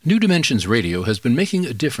New Dimensions Radio has been making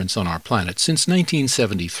a difference on our planet since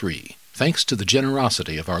 1973, thanks to the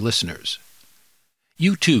generosity of our listeners.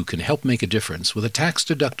 You too can help make a difference with a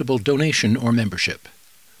tax-deductible donation or membership.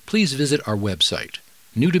 Please visit our website,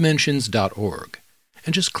 newdimensions.org,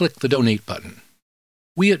 and just click the Donate button.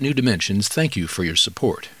 We at New Dimensions thank you for your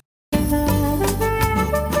support.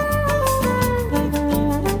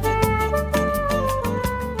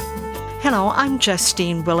 Hello, I'm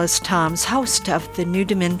Justine Willis-Toms, host of the New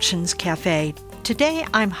Dimensions Cafe. Today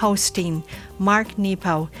I'm hosting Mark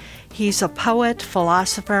Nepo. He's a poet,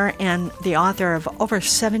 philosopher, and the author of over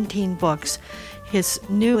 17 books. His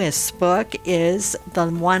newest book is The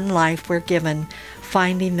One Life We're Given,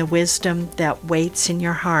 Finding the Wisdom That Waits in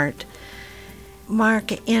Your Heart.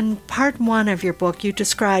 Mark, in part one of your book, you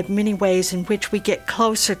describe many ways in which we get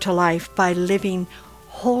closer to life by living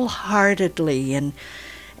wholeheartedly and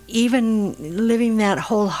even living that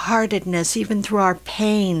wholeheartedness, even through our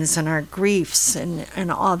pains and our griefs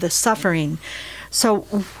and all the suffering. So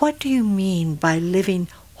what do you mean by living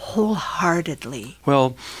wholeheartedly?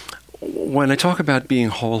 Well, when I talk about being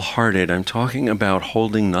wholehearted, I'm talking about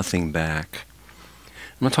holding nothing back.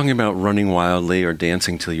 I'm not talking about running wildly or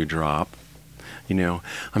dancing till you drop.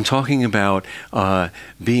 I'm talking about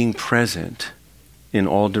being present in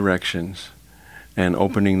all directions and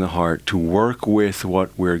opening the heart to work with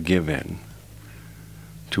what we're given.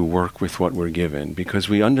 Because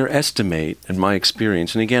we underestimate, in my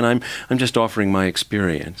experience, and again, I'm just offering my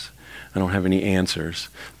experience. I don't have any answers.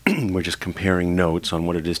 We're just comparing notes on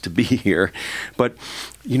what it is to be here. But,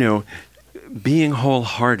 being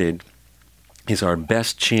wholehearted is our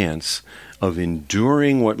best chance of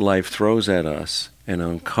enduring what life throws at us and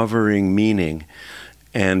uncovering meaning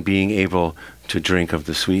and being able to drink of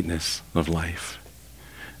the sweetness of life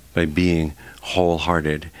by being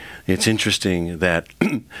wholehearted. It's interesting that,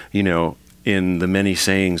 in the many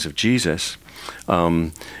sayings of Jesus,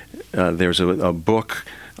 there's a book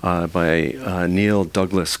by Neil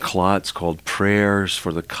Douglas-Klotz called Prayers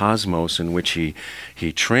for the Cosmos, in which he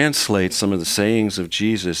translates some of the sayings of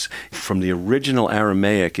Jesus from the original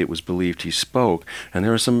Aramaic it was believed he spoke. And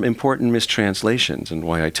there are some important mistranslations. And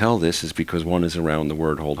why I tell this is because one is around the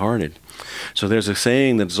word wholehearted. So there's a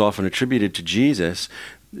saying that is often attributed to Jesus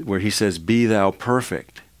where he says, "Be thou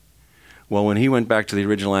perfect." Well, when he went back to the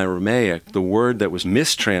original Aramaic, the word that was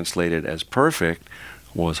mistranslated as perfect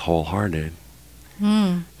was wholehearted.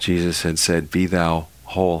 Jesus had said, "Be thou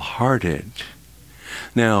wholehearted."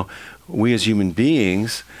 Now, we as human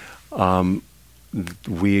beings,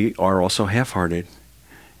 we are also half-hearted.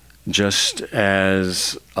 Just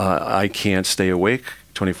as I can't stay awake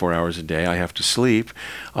 24 hours a day, I have to sleep.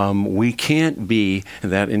 We can't be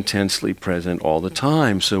that intensely present all the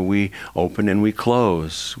time. So we open and we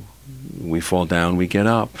close. We fall down, we get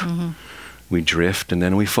up. Mm-hmm. We drift and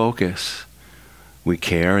then we focus. We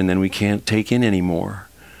care and then we can't take in anymore.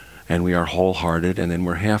 And we are wholehearted and then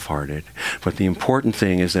we're half-hearted. But the important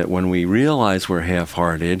thing is that when we realize we're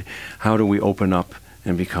half-hearted, how do we open up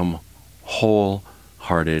and become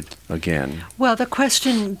wholehearted again? Well, the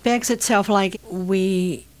question begs itself, like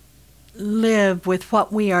we live with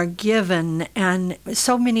what we are given, and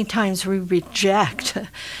so many times we reject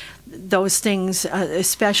those things,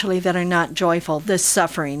 especially that are not joyful, the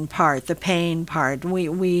suffering part, the pain part.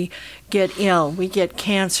 We get ill, we get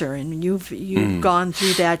cancer, and you've gone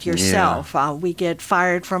through that yourself. Yeah. We get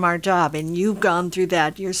fired from our job, and you've gone through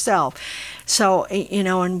that yourself. So,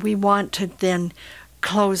 and we want to then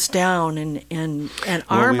close down and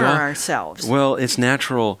armor ourselves. Well, it's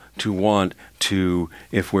natural to want to,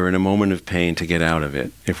 if we're in a moment of pain, to get out of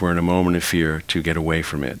it. If we're in a moment of fear, to get away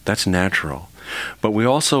from it. That's natural. But we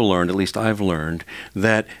also learned, at least I've learned,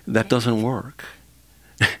 that doesn't work.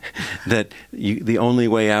 That the only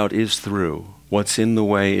way out is through. What's in the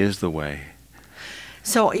way is the way.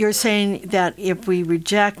 So you're saying that if we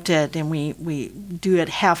reject it and we do it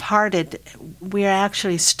half-hearted, we're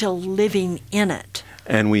actually still living in it.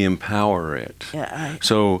 And we empower it. Yeah,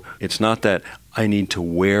 so it's not that I need to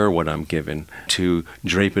wear what I'm given, to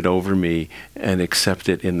drape it over me and accept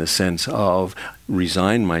it in the sense of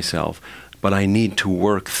resign myself. But I need to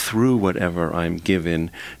work through whatever I'm given,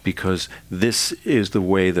 because this is the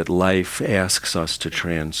way that life asks us to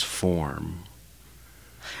transform.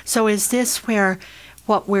 So is this where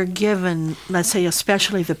what we're given, let's say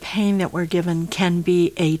especially the pain that we're given, can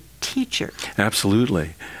be a teacher?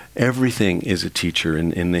 Absolutely. Everything is a teacher.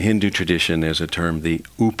 In the Hindu tradition, there's a term, the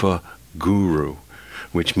upaguru,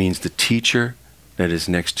 which means the teacher that is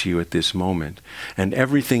next to you at this moment. And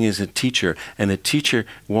everything is a teacher. And a teacher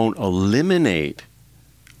won't eliminate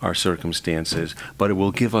our circumstances, but it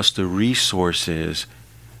will give us the resources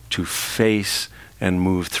to face and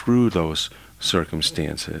move through those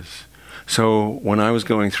circumstances. So when I was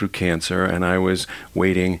going through cancer and I was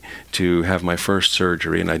waiting to have my first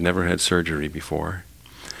surgery, and I'd never had surgery before,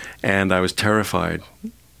 and I was terrified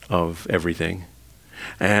of everything,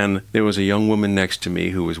 and there was a young woman next to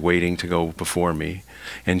me who was waiting to go before me,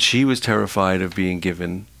 and she was terrified of being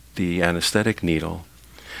given the anesthetic needle.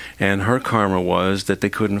 And her karma was that they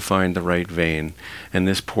couldn't find the right vein. And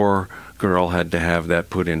this poor girl had to have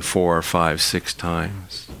that put in 4, 5, 6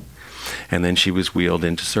 times. And then she was wheeled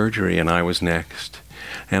into surgery, and I was next.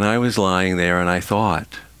 And I was lying there, and I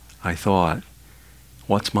thought,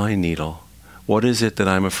 what's my needle? What is it that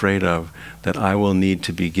I'm afraid of that I will need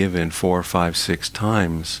to be given 4, 5, 6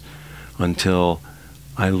 times until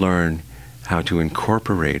I learn how to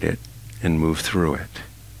incorporate it and move through it?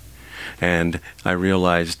 And I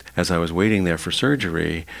realized as I was waiting there for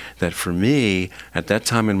surgery that for me, at that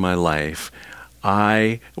time in my life,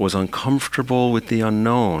 I was uncomfortable with the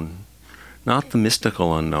unknown. Not the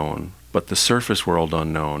mystical unknown, but the surface world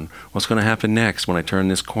unknown. What's going to happen next when I turn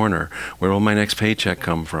this corner? Where will my next paycheck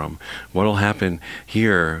come from? What will happen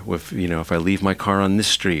here if I leave my car on this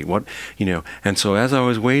street? And so as I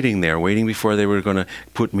was waiting there, waiting before they were going to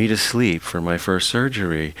put me to sleep for my first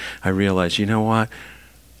surgery, I realized, you know what?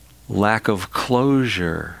 Lack of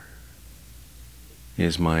closure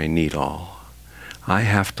is my needle. I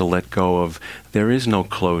have to let go of, there is no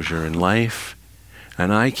closure in life.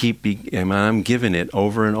 And I'm given it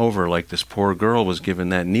over and over, like this poor girl was given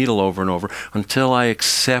that needle over and over, until I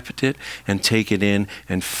accept it and take it in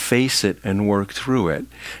and face it and work through it.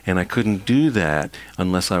 And I couldn't do that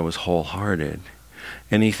unless I was wholehearted.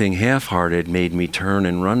 Anything half-hearted made me turn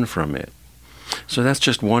and run from it. So that's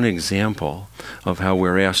just one example of how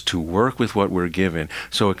we're asked to work with what we're given.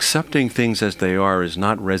 So accepting things as they are is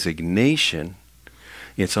not resignation.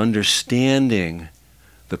 It's understanding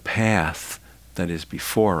the path that is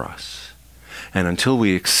before us. And until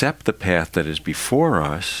we accept the path that is before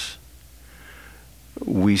us,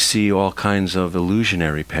 we see all kinds of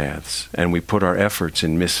illusionary paths, and we put our efforts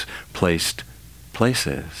in misplaced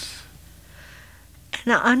places.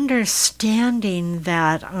 And understanding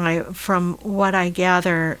that, from what I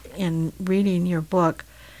gather in reading your book,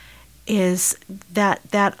 is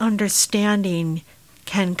that understanding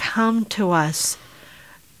can come to us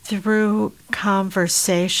through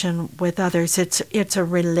conversation with others. It's a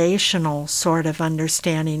relational sort of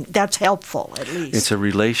understanding. That's helpful, at least. It's a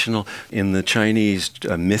relational. In the Chinese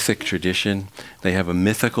mythic tradition, they have a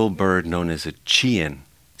mythical bird known as a Qian.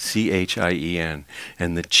 Chien.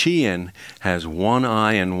 And the Qian has one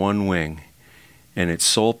eye and one wing, and its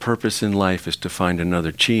sole purpose in life is to find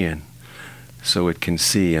another Qian so it can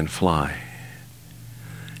see and fly.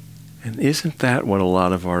 And isn't that what a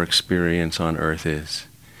lot of our experience on earth is?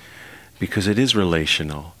 Because it is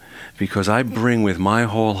relational. Because I bring with my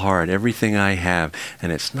whole heart everything I have,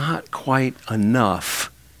 and it's not quite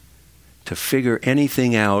enough to figure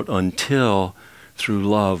anything out until through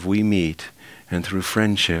love we meet. And through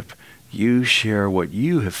friendship, you share what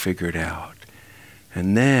you have figured out.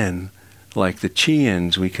 And then, like the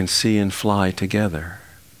Qians, we can see and fly together.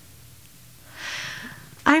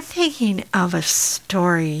 I'm thinking of a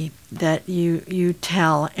story that you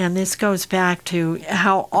tell, and this goes back to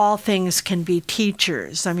how all things can be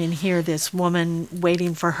teachers. I mean, here this woman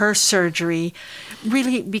waiting for her surgery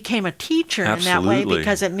really became a teacher in that way,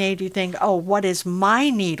 because it made you think, oh, what is my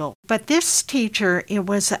needle? But this teacher, it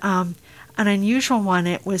was an unusual one.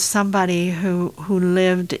 It was somebody who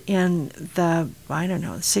lived in the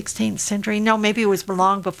 16th century. No, maybe it was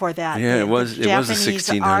long before that. Yeah, it was the Japanese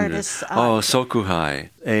 1600s. Artist, Sokuhai,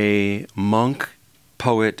 a monk,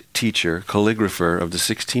 poet, teacher, calligrapher of the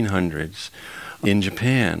 1600s in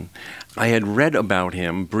Japan. I had read about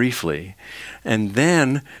him briefly, and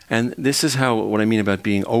this is what I mean about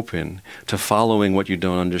being open to following what you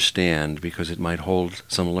don't understand, because it might hold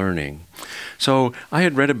some learning. So I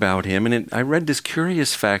had read about him, and I read this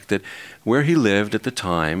curious fact that where he lived at the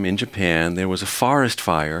time in Japan, there was a forest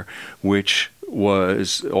fire, which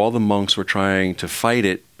was, all the monks were trying to fight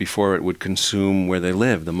it before it would consume where they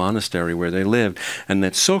lived, the monastery where they lived, and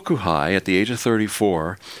that Sokuhai, at the age of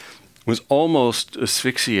 34, was almost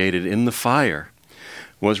asphyxiated in the fire,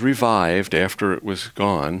 was revived after it was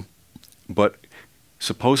gone, but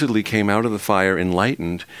supposedly came out of the fire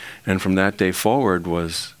enlightened, and from that day forward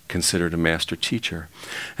was considered a master teacher.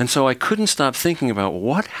 And so I couldn't stop thinking about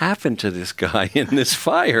what happened to this guy in this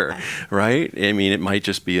fire, right? I mean, it might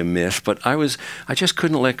just be a myth, but I just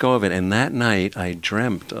couldn't let go of it. And that night I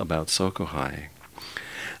dreamt about Sokuhai.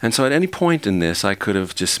 And so at any point in this, I could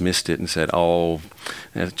have dismissed it and said, oh,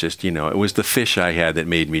 that's just, it was the fish I had that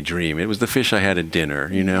made me dream. It was the fish I had at dinner,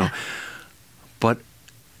 Yeah. But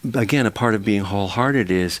again, a part of being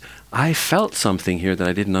wholehearted is I felt something here that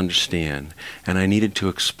I didn't understand, and I needed to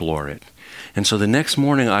explore it. And so the next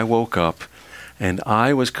morning I woke up and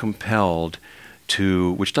I was compelled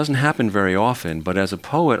to, which doesn't happen very often, but as a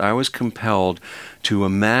poet I was compelled to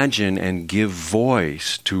imagine and give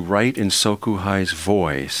voice, to write in Sokuhai's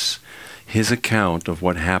voice, his account of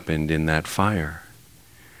what happened in that fire.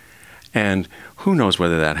 And who knows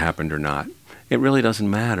whether that happened or not. It really doesn't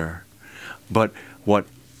matter. But what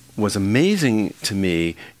was amazing to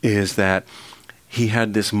me is that he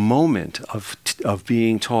had this moment of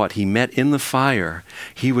being taught. He met in the fire.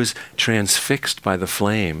 He was transfixed by the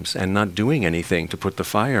flames and not doing anything to put the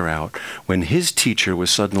fire out when his teacher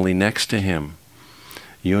was suddenly next to him,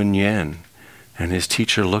 Yun Yen. And his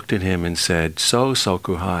teacher looked at him and said, "So,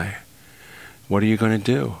 Sokuhai, what are you going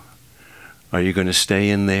to do? Are you going to stay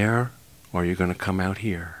in there or are you going to come out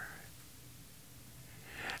here?"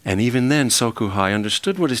 And even then, Sokuhai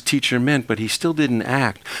understood what his teacher meant, but he still didn't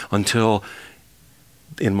act until,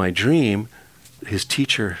 in my dream, his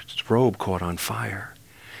teacher's robe caught on fire.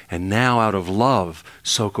 And now, out of love,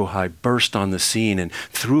 Sokuhai burst on the scene and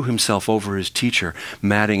threw himself over his teacher,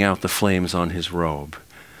 matting out the flames on his robe.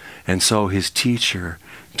 And so his teacher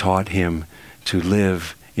taught him to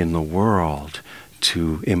live in the world,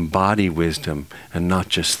 to embody wisdom and not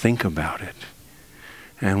just think about it.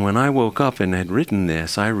 And when I woke up and had written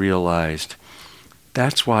this, I realized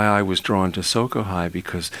that's why I was drawn to Sokuhai,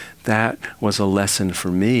 because that was a lesson for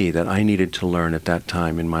me that I needed to learn at that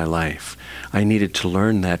time in my life. I needed to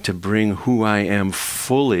learn that to bring who I am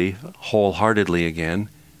fully, wholeheartedly again,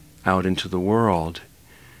 out into the world.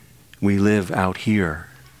 We live out here.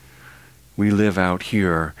 We live out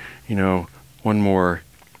here. You know, one more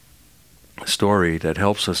story that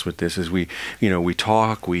helps us with this is we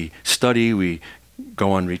talk, we study, we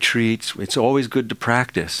go on retreats. It's always good to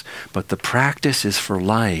practice, but the practice is for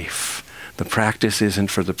life. The practice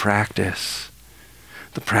isn't for the practice.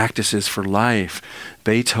 The practice is for life.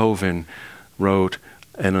 Beethoven wrote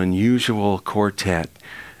an unusual quartet,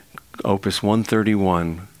 Opus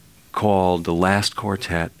 131, called The Last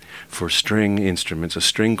Quartet for string instruments, a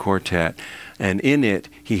string quartet. And in it,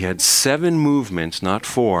 he had 7 movements, not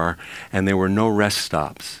 4, and there were no rest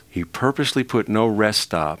stops. He purposely put no rest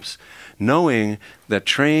stops, knowing that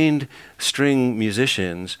trained string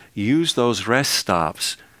musicians use those rest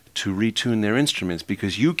stops to retune their instruments,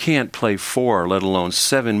 because you can't play 4, let alone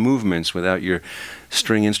 7 movements without your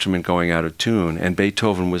string instrument going out of tune. And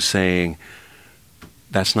Beethoven was saying,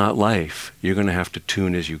 that's not life. You're going to have to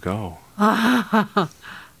tune as you go.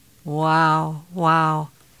 Wow.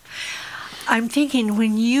 I'm thinking,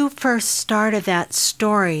 when you first started that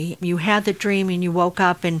story, you had the dream and you woke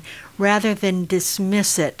up, and rather than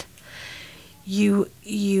dismiss it, you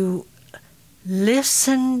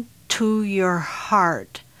listened to your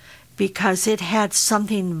heart because it had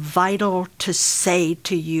something vital to say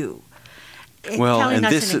to you. Well, and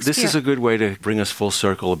this is a good way to bring us full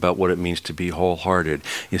circle about what it means to be wholehearted,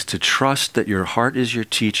 is to trust that your heart is your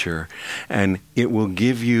teacher, and it will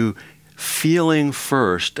give you feeling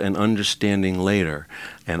first and understanding later.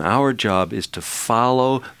 And our job is to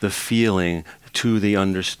follow the feeling to the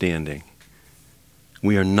understanding.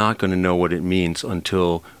 We are not going to know what it means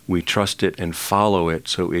until we trust it and follow it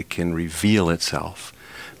so it can reveal itself.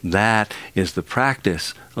 That is the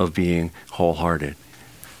practice of being wholehearted.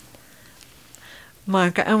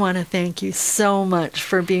 Mark, I want to thank you so much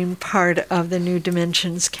for being part of the New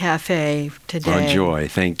Dimensions Cafe today. A joy.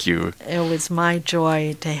 Thank you. It was my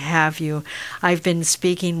joy to have you. I've been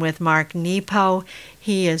speaking with Mark Nepo.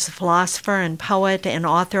 He is a philosopher and poet and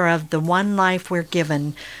author of The One Life We're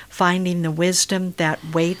Given, Finding the Wisdom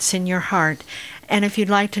That Waits in Your Heart. And if you'd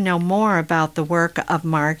like to know more about the work of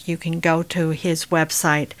Mark, you can go to his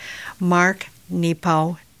website,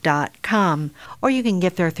 marknepo.com, or you can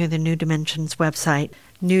get there through the New Dimensions website,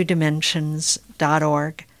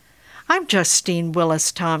 newdimensions.org. I'm Justine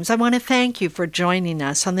Willis-Toms. I want to thank you for joining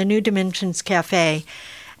us on the New Dimensions Cafe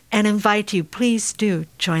and invite you, please do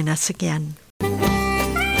join us again.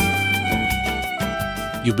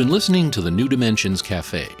 You've been listening to the New Dimensions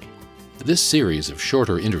Cafe. This series of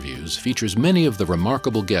shorter interviews features many of the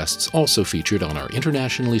remarkable guests also featured on our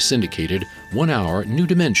internationally syndicated 1-hour New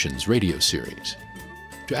Dimensions radio series.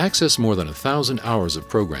 To access more than 1,000 hours of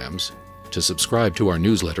programs, to subscribe to our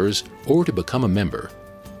newsletters, or to become a member,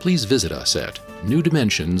 please visit us at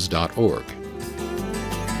newdimensions.org.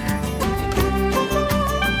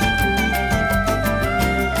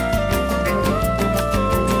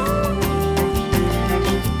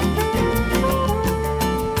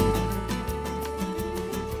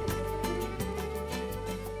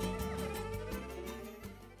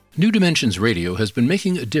 New Dimensions Radio has been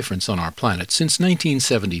making a difference on our planet since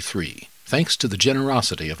 1973, thanks to the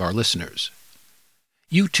generosity of our listeners.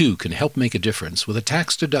 You too can help make a difference with a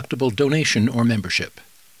tax-deductible donation or membership.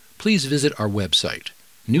 Please visit our website,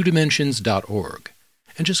 newdimensions.org,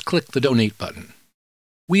 and just click the Donate button.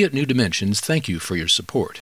 We at New Dimensions thank you for your support.